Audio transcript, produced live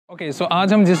Okay, so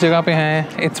आज हम जिस जगह पे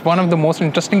हैं, it's one of the most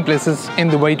interesting places in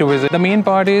Dubai to visit. The main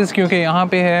part is क्योंकि यहाँ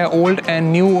पे है old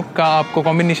and new का आपको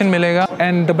combination मिलेगा,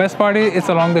 and the best part is it's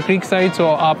along the creek side, so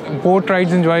आप boat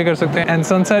rides enjoy कर सकते हैं, and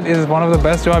sunset is one of the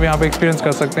best जो आप यहाँ पे experience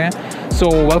कर सकते हैं.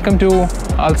 So welcome to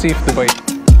Seef, Dubai.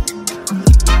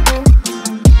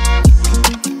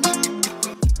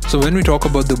 So when we talk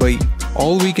about Dubai,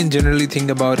 all we can generally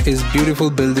think about is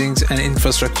beautiful buildings and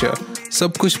infrastructure.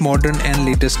 सब कुछ मॉडर्न एंड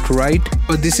लेटेस्ट राइट,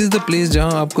 और दिस इज द प्लेस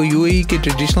जहां आपको UAE के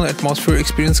traditional atmosphere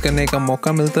experience करने का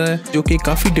मौका मिलता है, जो कि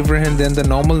काफ़ी डिफरेंट है then the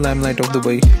normal limelight of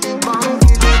Dubai.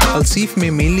 अल सीफ में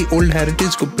मेनली ओल्ड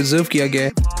हेरिटेज को प्रिजर्व किया गया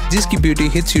है, जिसकी ब्यूटी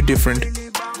हिट्स यू डिफरेंट.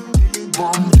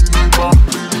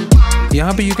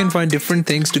 यहाँ पे you can find different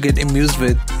things to get amused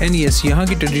with, and yes, यहाँ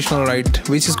की traditional ride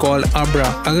which is called आब्रा.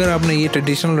 अगर आपने ये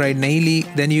ट्रेडिशनल राइड नहीं ली,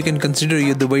 then you can consider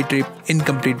your Dubai trip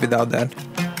incomplete without that.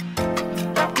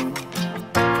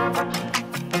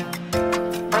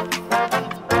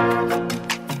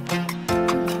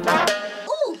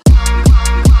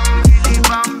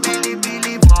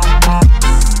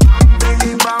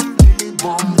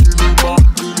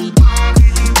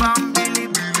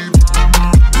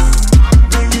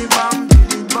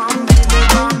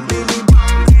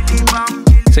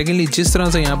 Secondly, जिस तरह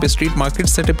से यहाँ पे स्ट्रीट मार्केट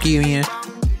सेटअप की हुई हैं,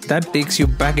 that takes you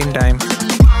back in time.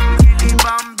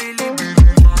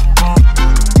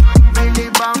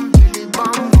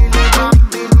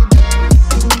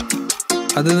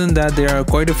 Other than that, there are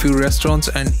quite a few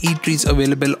restaurants and eateries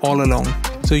available all along,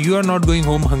 so you are not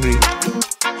going home hungry.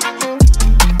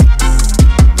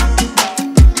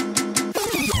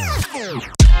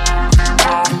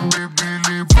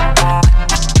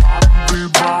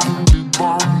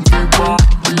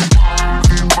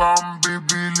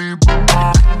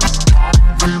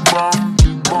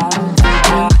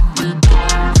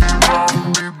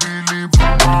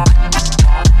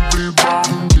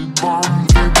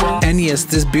 And yes,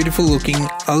 this beautiful looking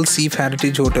Al Seef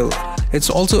Heritage Hotel. It's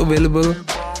also available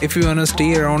if you wanna stay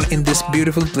around in this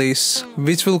beautiful place,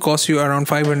 which will cost you around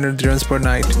 500 dirhams per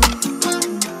night.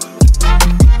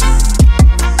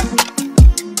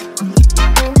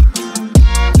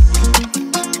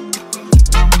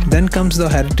 Then comes the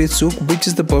Heritage Souk, which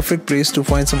is the perfect place to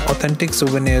find some authentic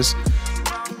souvenirs.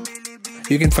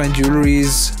 You can find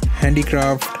jewelries,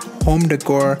 handicraft, home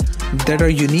decor that are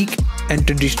unique and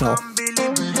traditional.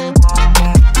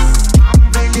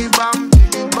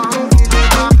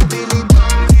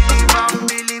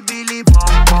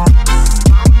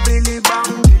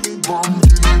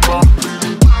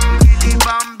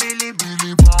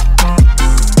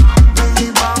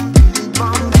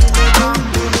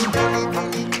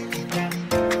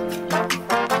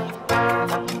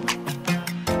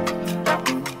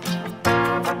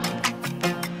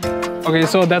 Okay,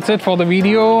 so that's it for the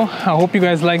video. I hope you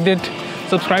guys liked it.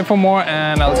 Subscribe for more,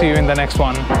 and I'll see you in the next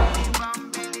one.